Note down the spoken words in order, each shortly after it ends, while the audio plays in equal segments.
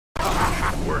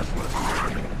Worthless.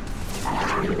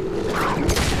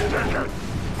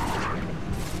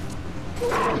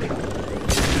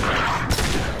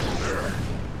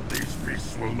 These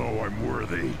beasts will know I'm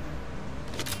worthy.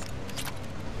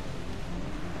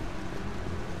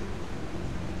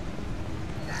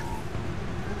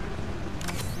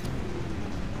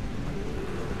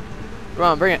 Come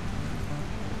on, bring it.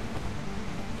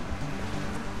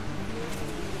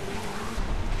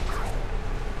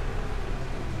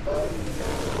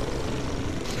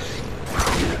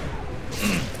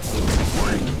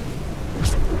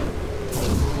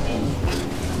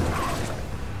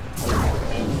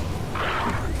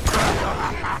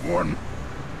 One.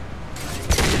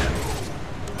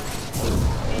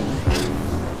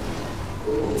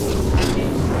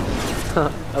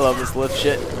 I love this lift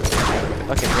shit.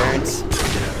 Fucking parents.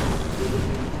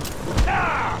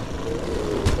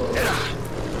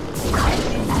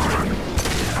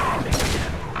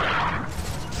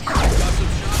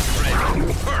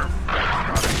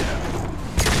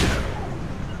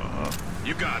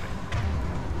 You got it.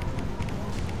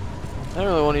 I don't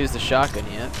really want to use the shotgun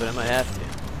yet, but I might have to.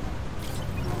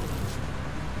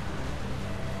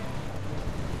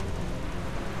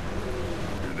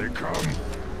 Here they come.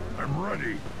 I'm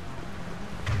ready.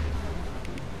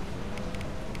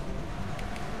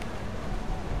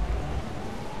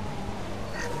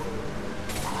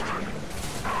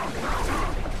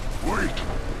 Wait.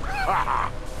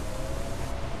 Ha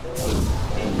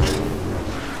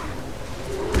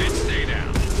and stay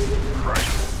down. Right.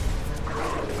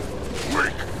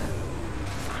 Wait.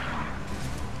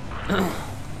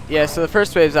 Yeah, so the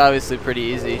first wave's obviously pretty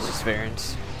easy. It's just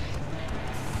variants.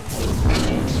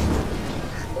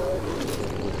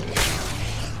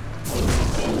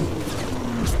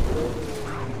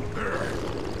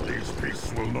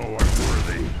 Will know I'm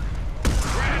worthy.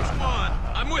 Branch one,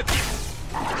 I'm with you.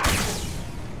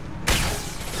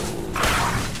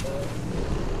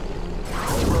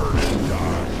 Burn and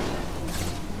die.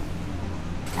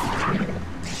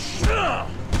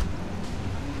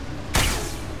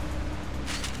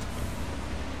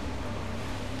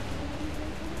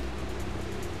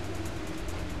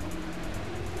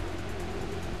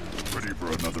 Ready for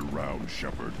another round,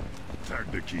 Shepard.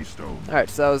 Tag the keystone. Alright,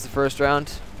 so that was the first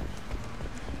round.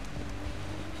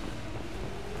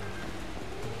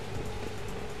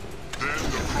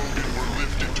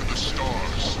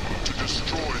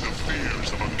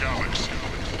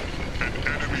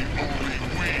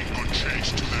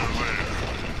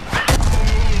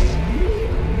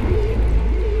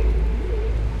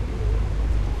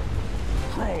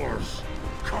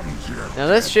 Now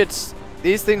this shit's...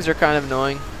 These things are kind of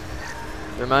annoying.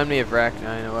 They remind me of Rachni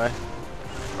in a way.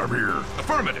 I'm here.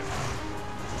 Affirmative.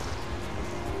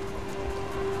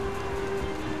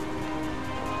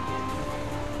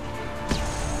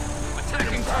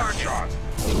 Attacking target. Shot.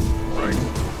 Right.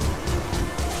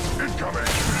 Incoming.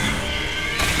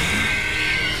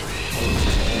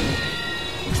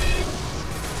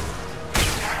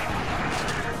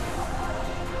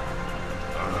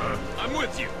 I'm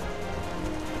with you.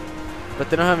 But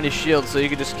they don't have any shields, so you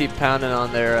can just keep pounding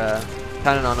on their,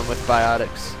 pounding on them with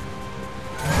biotics.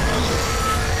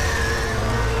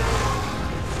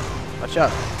 Watch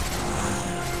out.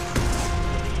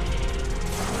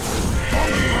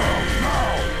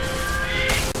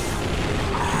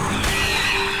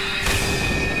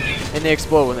 And they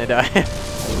explode when they die.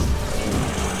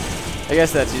 I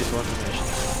guess that's useful information.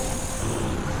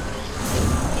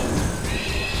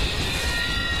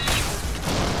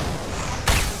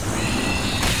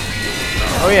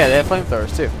 Oh yeah, they have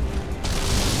flamethrowers too.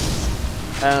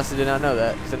 I honestly did not know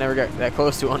that, because I never got that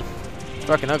close to one. It's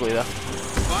fucking ugly though.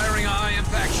 Firing a high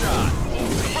impact shot.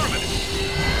 Affirmative.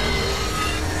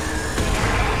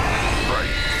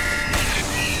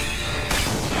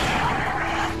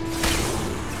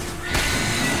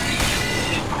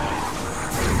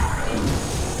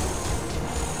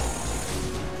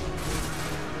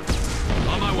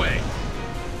 On my way.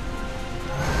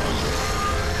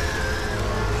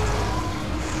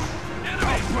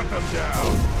 Put them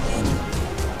down.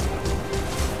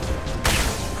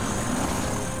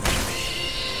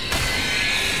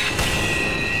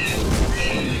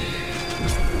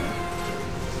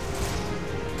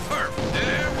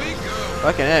 There we go.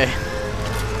 Fucking A.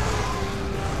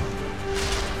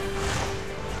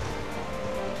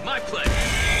 My play.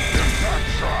 Impact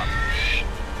shot.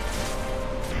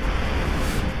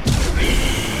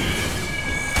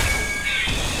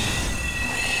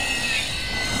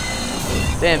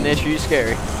 Damn, Nish, you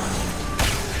scary.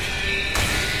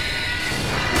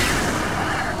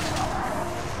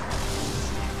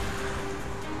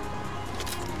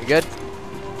 You good?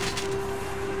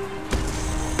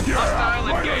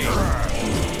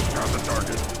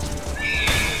 target.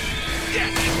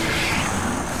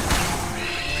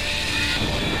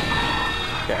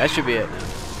 Okay, that should be it now.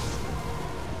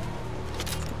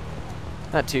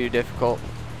 Not too difficult.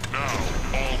 Now,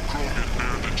 all Krogan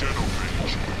bear the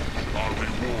genophage. Our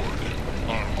reward,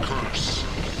 our curse.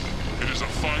 It is a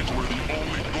fight where the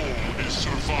only goal is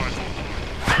survival.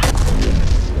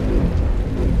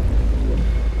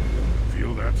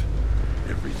 Feel that?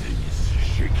 Everything is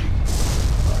shaking.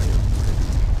 I am ready.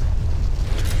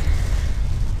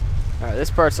 Alright,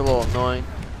 this part's a little annoying.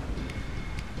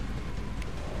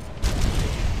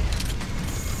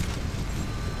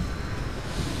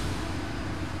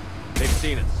 They've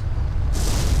seen us.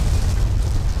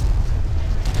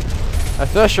 I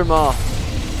flush them all.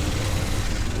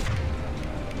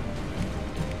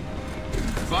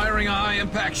 Firing a high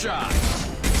impact shot.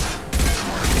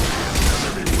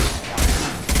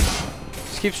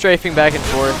 Just keep strafing back and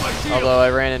forth, although I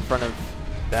ran in front of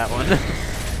that one.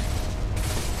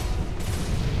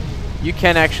 You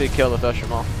can actually kill the Thusher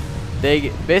Maul.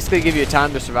 They basically give you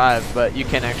time to survive, but you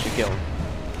can actually kill them.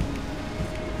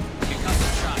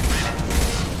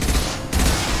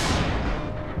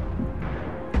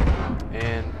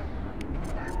 And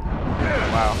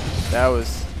wow, that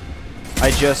was,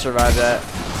 I just survived that.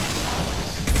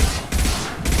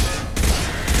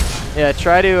 Yeah,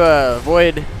 try to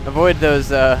avoid those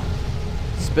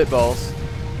spitballs.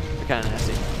 They're kind of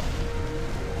nasty.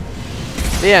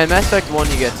 But yeah, in Mass Effect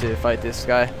 1 you get to fight this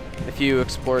guy if you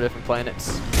explore different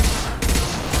planets.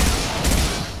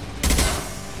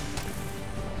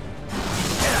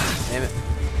 Damn it.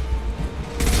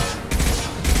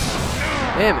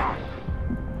 Damn it.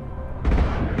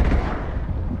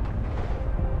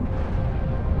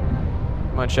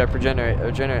 Come on, Shepard, regenerate,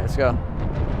 let's go.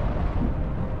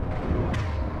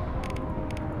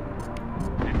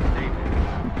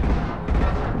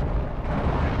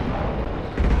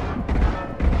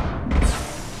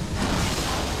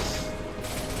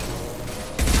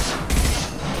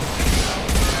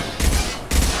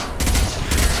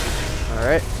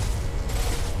 Alright.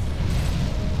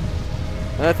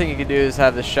 Another thing you can do is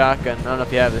have the shotgun. I don't know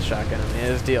if you have the shotgun. I mean,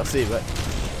 it is DLC, but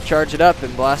charge it up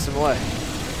and blast them away.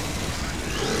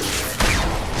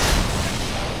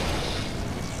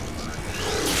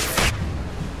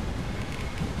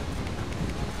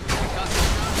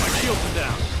 My shields are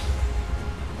down.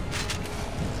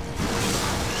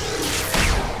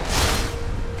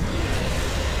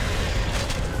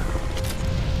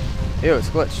 Ew, it's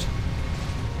glitched.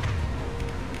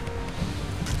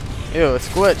 Ew, it's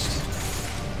glitched.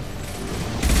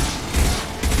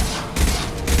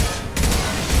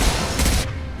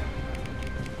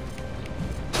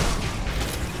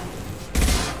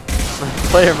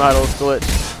 Player model is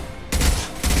glitched.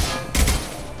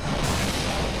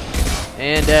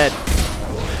 And dead.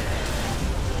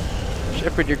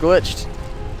 Shepard, you're glitched.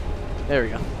 There we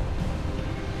go.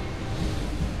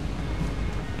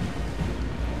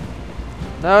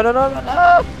 No, no, no, no,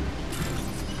 no!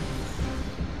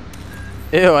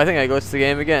 Ew, I think I glitched the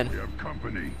game again. We have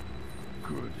company.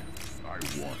 Good. I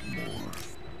want more.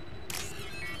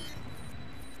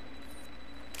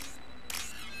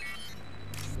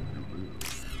 You live,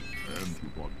 and you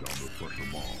brought down the Thusher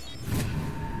Maul.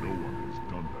 No one has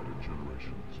done that in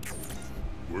generations.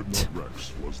 Wordnut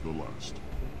Rex was the last.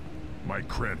 My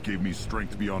Grant gave me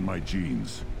strength beyond my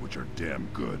genes, which are damn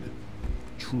good.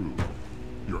 True.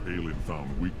 Your alien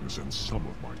found weakness in some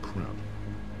of my Grant.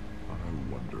 I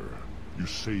wonder. You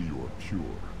say you are pure.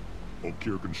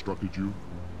 Okeer constructed you?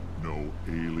 No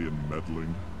alien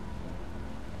meddling?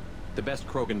 The best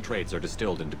Krogan traits are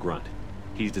distilled into Grunt.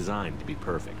 He's designed to be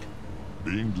perfect.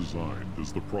 Being designed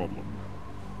is the problem,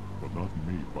 but not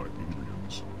made by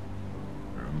aliens.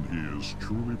 And he is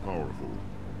truly powerful.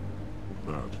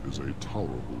 That is a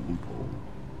tolerable loophole.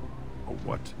 A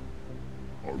what?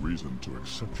 A reason to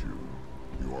accept you.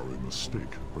 You are a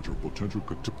mistake, but your potential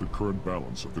could tip the current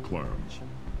balance of the clans.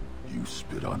 You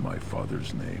spit on my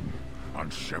father's name, on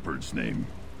Shepard's name,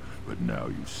 but now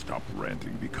you stop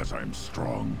ranting because I'm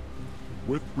strong.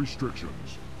 With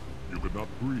restrictions. You could not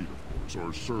breed, of course,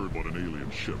 or serve on an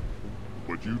alien ship,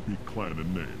 but you'd be clan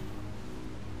in name.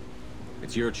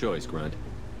 It's your choice, Grunt.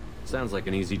 Sounds like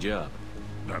an easy job.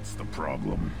 That's the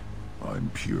problem. I'm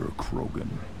pure Krogan.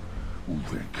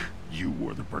 Ulrich, you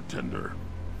were the pretender.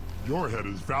 Your head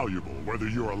is valuable, whether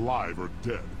you're alive or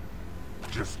dead.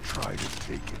 Just try to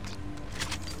take it.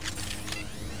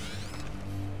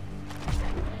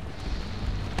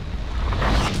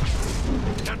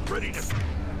 Not ready to...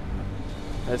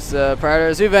 That's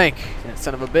prior to Zuvank, that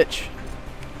son of a bitch.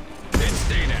 Then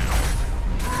stay down.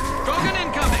 Krogan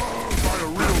incoming! By a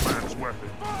real man's weapon.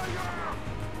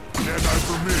 Dead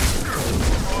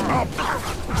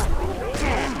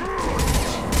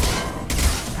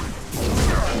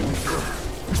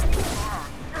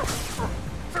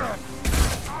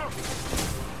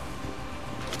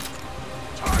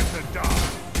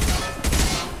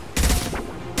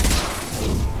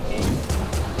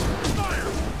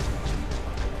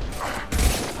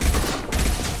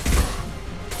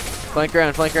Flank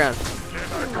around, flank around.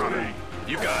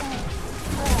 You got it.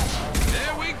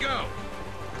 There we go.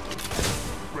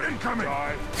 Incoming!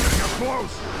 Getting up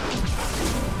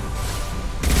close!